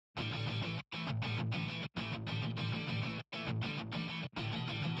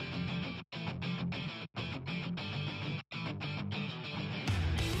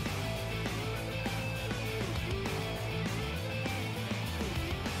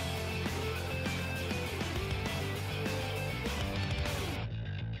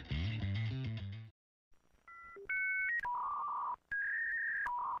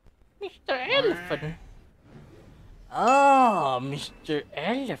Elephant. Oh, Mr.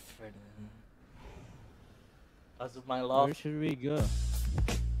 Elephant. As my love. Where should we go?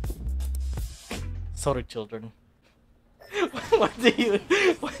 Sorry, children. Why do you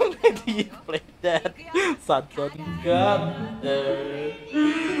play that? Sanson, God.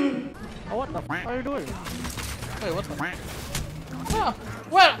 Oh, what the f are you doing? Wait, what the? Oh,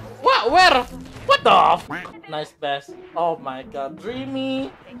 where? What? Where? What the? Nice bass. Oh my God,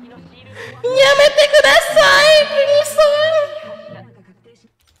 dreamy. Yamete kudasai, dreamy-san.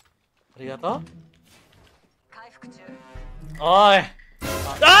 Arigato. Oi!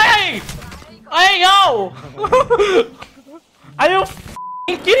 Hey! Hey, yo! Are you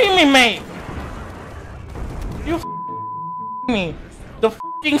f***ing kidding me, mate? You f***ing me. The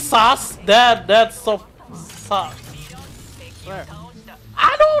f***ing sauce? That's so sus. Where?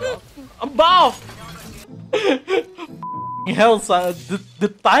 I don't... Above! Hell, son, the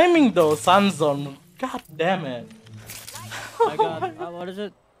timing though, Sanzon. God damn it. I got, what is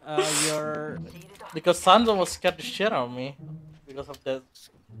it? Your... Because Sanzon was scared the shit out of me. Because of that...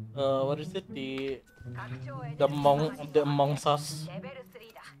 what is it? The Among Us.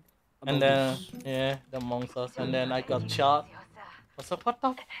 And then... Yeah, the Among Us. And then I got shot. I was like, what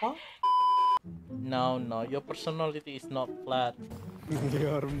the fuck? No, your personality is not flat.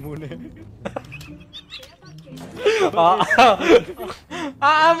 Your moon.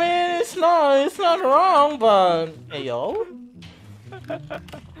 I mean, it's not wrong, but hey yo,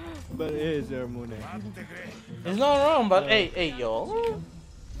 But it is your moon. it's not wrong, but hey yo.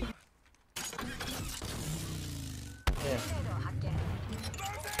 Yeah.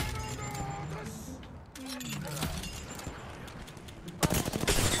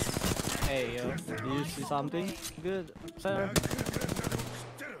 Hey yo, do you see something good, sir?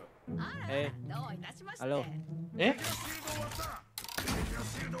 Hey, hello. Eh?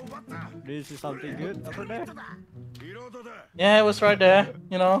 Do you see something good over there? Yeah, it was right there.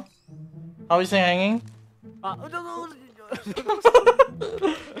 You know. How is he hanging? What the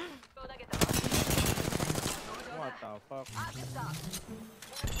fuck?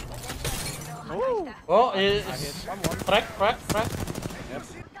 Oh! Oh, I hit it's someone. crack. Yep.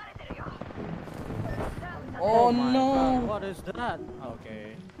 Oh, my no. God, what is that?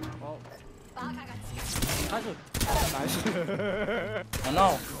 Okay. Well. Nice. I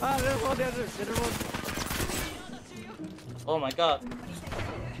know. There's one. Oh my God.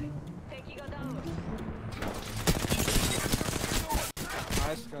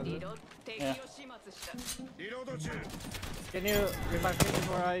 Nice, cousin. Yeah. Can you revive me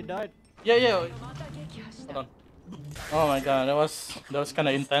before I died? Yeah. Hold on. Oh my God, that was kind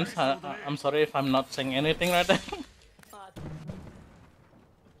of intense. I'm sorry if I'm not saying anything right there.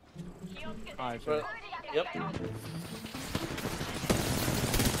 Alright, But, yep.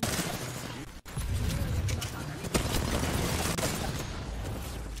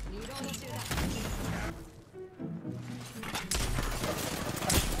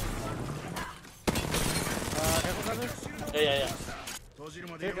 Careful, cousin. Yeah.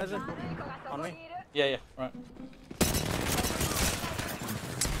 Here, cousin. On me. Yeah. Right.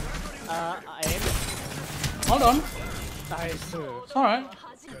 Aim. Hold on. Nice. It's alright.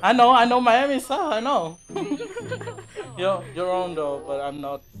 I know Miami sucks, I know. You're wrong though, but I'm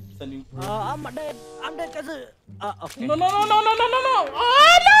not sending proof. I'm dead, cousin. Okay. No. Oh no!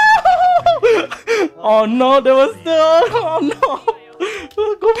 Oh no, there was still. Oh no!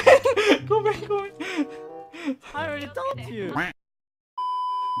 Go back. I already told you.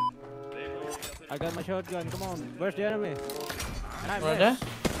 I got my shotgun, come on. Where's the enemy? Right there?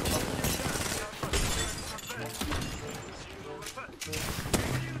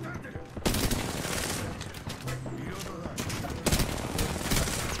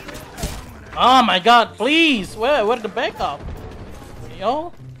 Oh my God! Please, where the backup?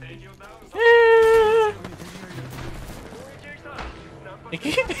 Yo.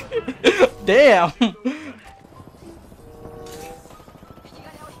 Damn.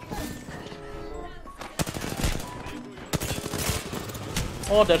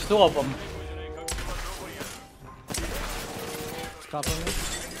 Oh, there's two of them. Stop on me.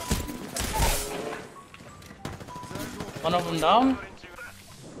 One of them down.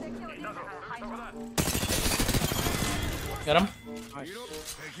 Get him. Nice.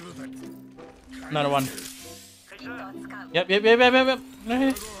 Another one. Yep. Let me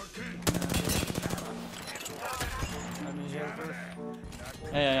heal first.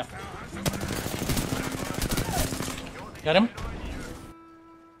 Yeah. Got him.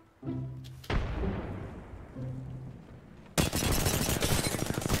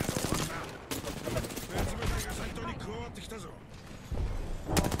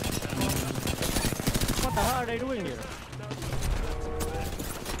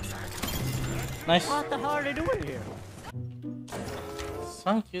 Nice. What the hell are they doing here?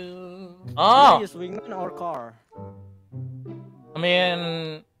 Thank you. Should Oh, I use wingman or car? I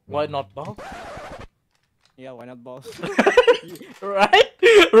mean, why not both? Yeah, why not boss? Right?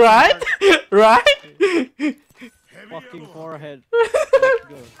 Right? Right? Fucking forehead. Let's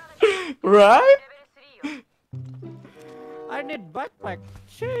go. Right? I need backpack.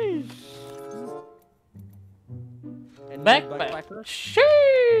 Sheesh. Any Backpack. backpacker?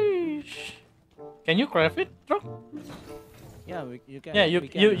 Sheesh. Can you craft it, bro? Yeah, you can. Yeah, we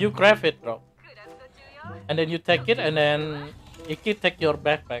can. you craft it, bro. And then you take it, and then Iki take your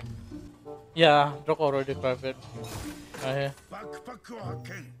backpack. Yeah, Drog already craft it. Right here.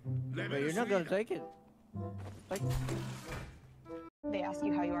 But you're not gonna take it. Like, They ask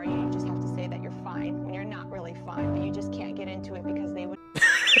you how you are, you just have to say that you're fine when you're not really fine, but you just can't get into it because they would.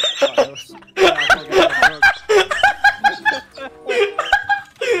 oh, that was, yeah, I forgot about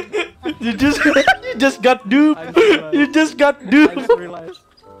You just got duped. I just realized. You just got I duped. just realized.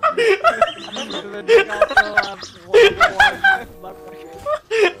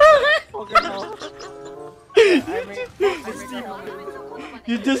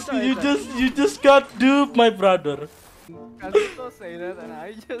 You just got duped, my brother. Kazuto say that and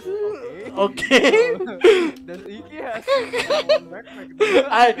I just okay. Okay. Does Iki has one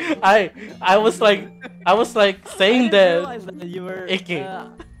backpack? I was like saying that. You were Iki.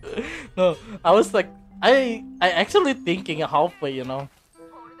 No, I was like I actually thinking halfway, you know.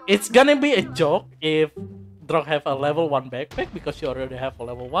 It's gonna be a joke if Drog have a level 1 backpack because you already have a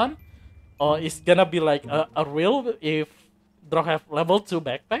level 1. Or it's gonna be like a real if Drog have level 2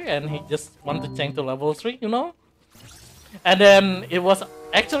 backpack and he just want to change to level 3, you know? And then it was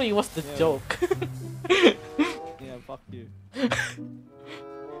the joke. Yeah, fuck you.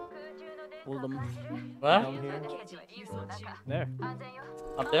 Pull them What? down here. There.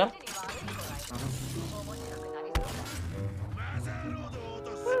 Up there?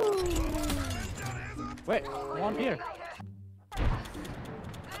 Wait, one here.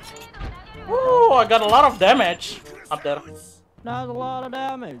 Ooh, I got a lot of damage up there. That's a lot of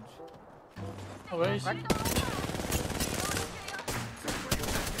damage. Oh, where is he?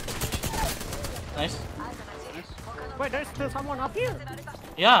 Nice. Wait, there's still someone up here.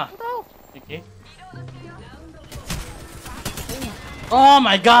 Yeah. Okay. Oh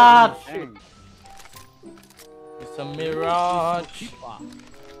my god! Dang. It's a mirage.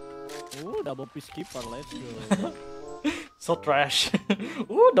 Ooh, double peacekeeper, let's go. So trash.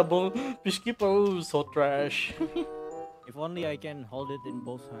 Ooh, double peacekeeper. Ooh, so trash. If only I can hold it in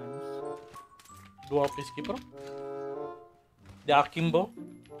both hands. Dual peacekeeper. The Akimbo.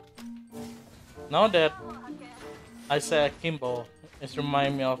 Now that I say Akimbo, it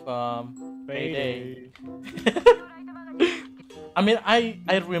reminds me of Payday. I mean, I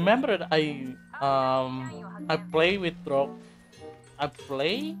remember that I play with Drog. I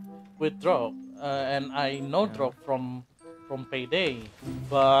play with Drog, and I know Drog from Payday.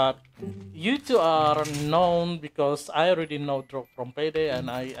 But you two are known because I already know Drog from Payday, and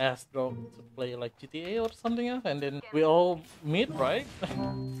I asked Drog to play like GTA or something else, and then we all meet, right?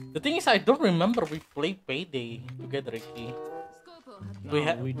 The thing is, I don't remember we played Payday together, Ricky. No,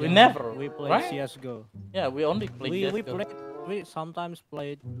 we don't. never, We played right? CS:GO. Yeah, we only played We CS:GO. played. We sometimes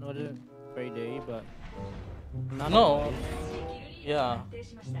played another Payday, but none No. of it. Yeah.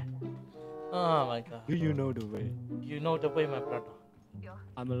 Oh my god. Do you know the way? You know the way, my brother.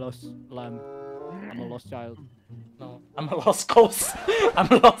 I'm a lost lamb. I'm a lost child. No, I'm a lost cause. I'm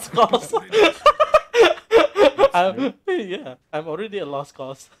a lost cause. I'm already a lost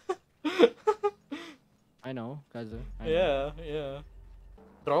cause. I know, Kazu. I know. Yeah.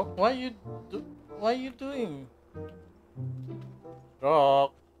 Drog, why you doing?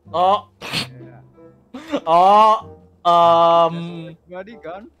 Drog. Oh. Oh. Body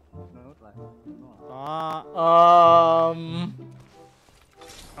gun? No, like.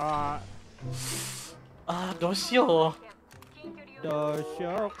 Don't show.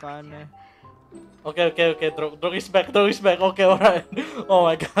 Okay. Drog is back. Okay, alright. Oh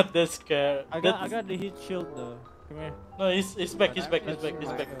my god, that's scary. I got the heat shield though. Come here. No, he's back. I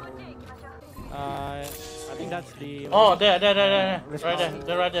think that's the. Oh, there.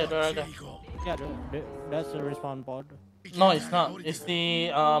 Right there. Yeah, that's the respawn pod. No, it's not. It's the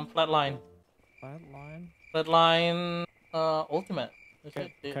flatline. Flatline ultimate. Is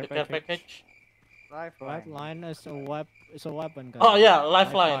it the care package? Lifeline is a weapon. Guys. Oh yeah,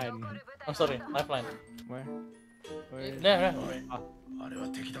 lifeline. I'm sorry, lifeline. Where? There.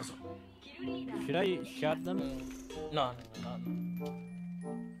 Should I shot them? No.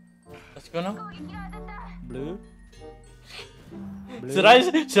 Let's go now. Blue. Should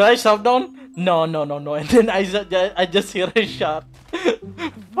I shout down? No, no, no, no. And then I just hear a shot.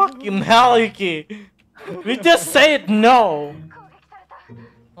 Fucking hell, Iki. We just said no.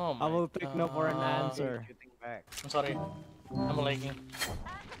 Oh my I will take no for an God. answer. Shooting back. I'm sorry. I'm lagging.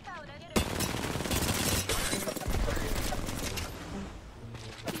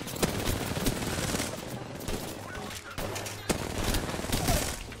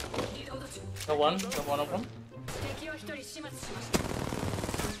 The one of them.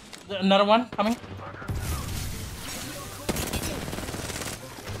 Another one coming.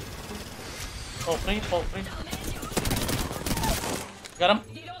 Oh, free. Got him.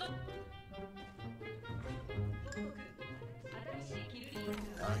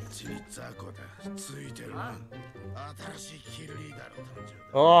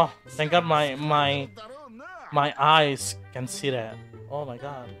 Oh, thank God my eyes can see that. Oh my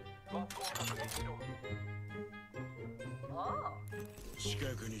God.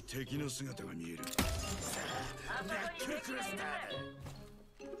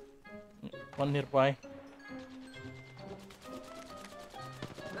 One nearby.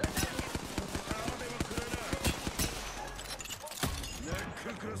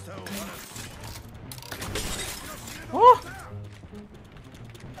 Oh!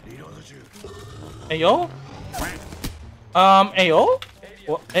 Ayo? Ayo?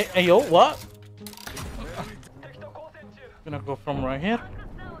 What? Ayo, what? Gonna go from right here.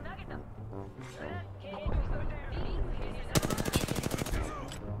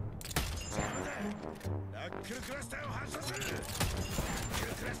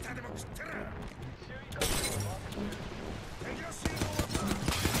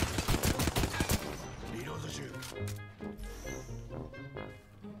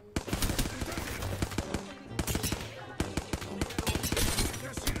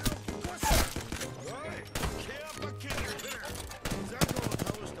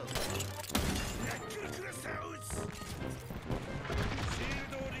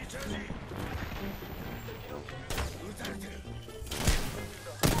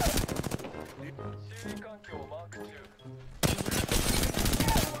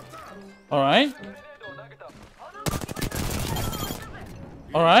 Alright.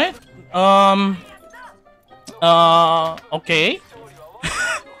 Alright. Okay.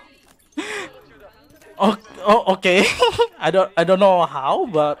 Okay. I don't know how,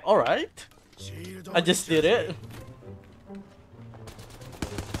 but alright. I just did it.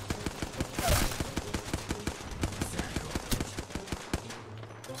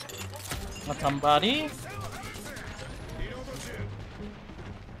 Somebody.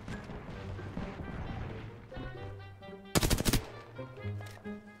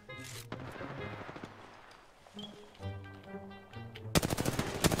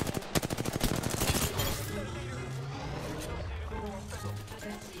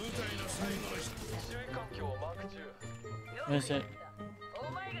 Where is it?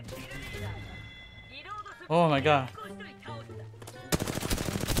 Oh my God.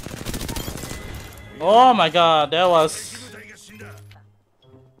 Oh my God, that was...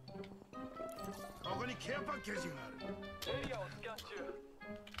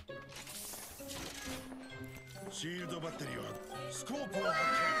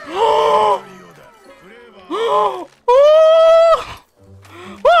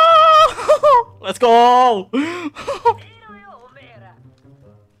 Let's go!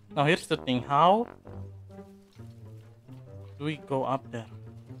 Now here's the thing, how do we go up there?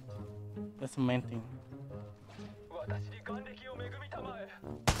 That's the main thing. Oh,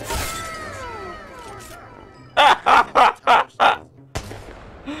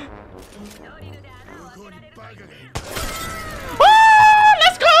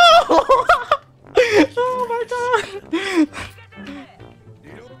 let's go! Oh my God!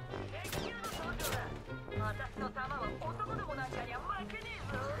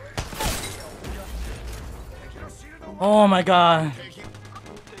 Oh my God!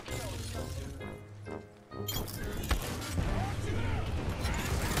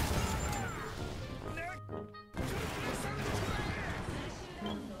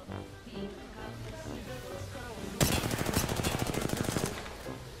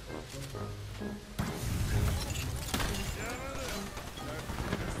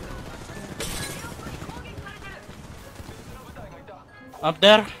 Up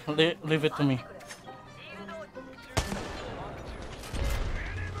there, leave it to me.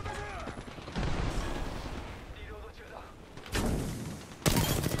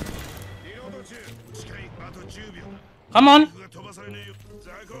 Come on!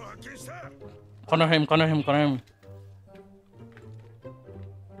 Corner him, corner him, corner him.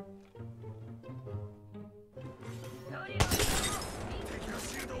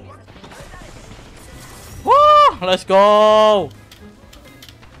 Let's go.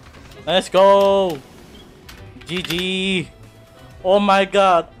 Let's go. GG. Oh my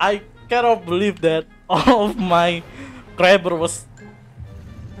god, I cannot believe that all of my grabber was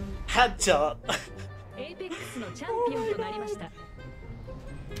headshot.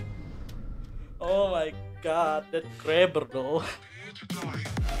 Oh my god, that grabber though.